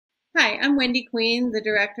Hi, I'm Wendy Queen, the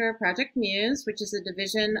director of Project Muse, which is a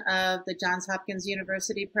division of the Johns Hopkins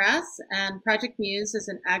University Press. And Project Muse is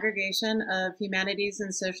an aggregation of humanities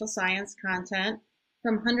and social science content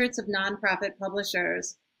from hundreds of nonprofit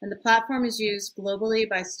publishers. And the platform is used globally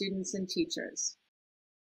by students and teachers.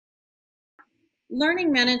 Learning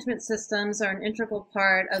management systems are an integral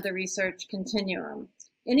part of the research continuum.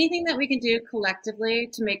 Anything that we can do collectively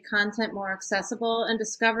to make content more accessible and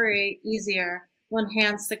discovery easier will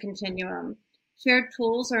enhance the continuum. Shared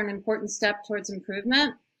tools are an important step towards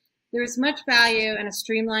improvement. There is much value in a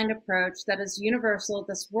streamlined approach that is universal,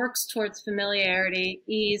 thus works towards familiarity,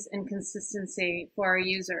 ease, and consistency for our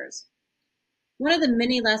users. One of the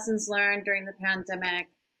many lessons learned during the pandemic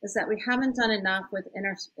is that we haven't done enough with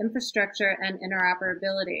infrastructure and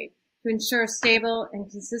interoperability to ensure stable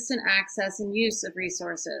and consistent access and use of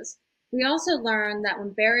resources. We also learned that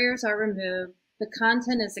when barriers are removed, the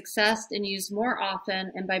content is accessed and used more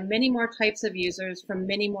often and by many more types of users from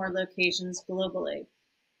many more locations globally.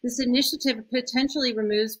 This initiative potentially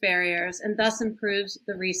removes barriers and thus improves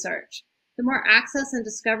the research. The more access and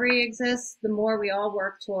discovery exists, the more we all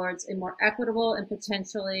work towards a more equitable and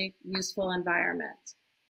potentially useful environment.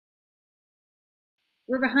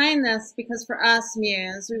 We're behind this because for us,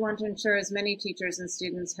 Muse, we want to ensure as many teachers and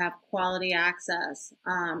students have quality access.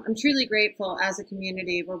 I'm truly grateful as a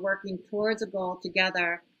community we're working towards a goal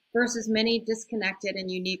together versus many disconnected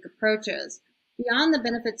and unique approaches. Beyond the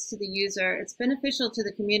benefits to the user, it's beneficial to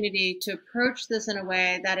the community to approach this in a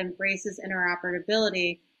way that embraces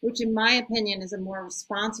interoperability, which in my opinion is a more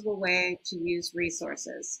responsible way to use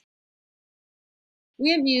resources.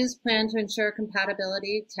 We at Muse plan to ensure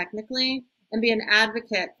compatibility technically and be an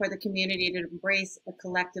advocate for the community to embrace a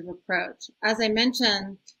collective approach. As I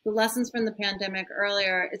mentioned, the lessons from the pandemic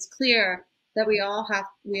earlier, it's clear that we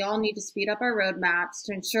all need to speed up our roadmaps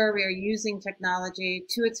to ensure we are using technology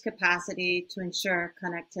to its capacity to ensure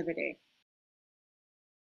connectivity.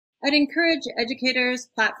 I'd encourage educators,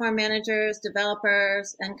 platform managers,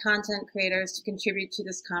 developers, and content creators to contribute to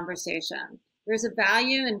this conversation. There's a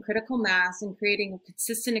value in critical mass in creating a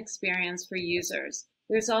consistent experience for users.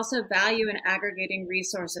 There's also value in aggregating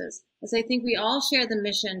resources, as I think we all share the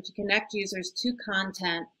mission to connect users to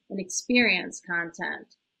content and experience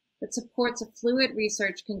content that supports a fluid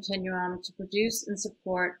research continuum to produce and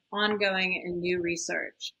support ongoing and new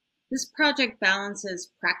research. This project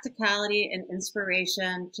balances practicality and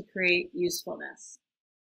inspiration to create usefulness.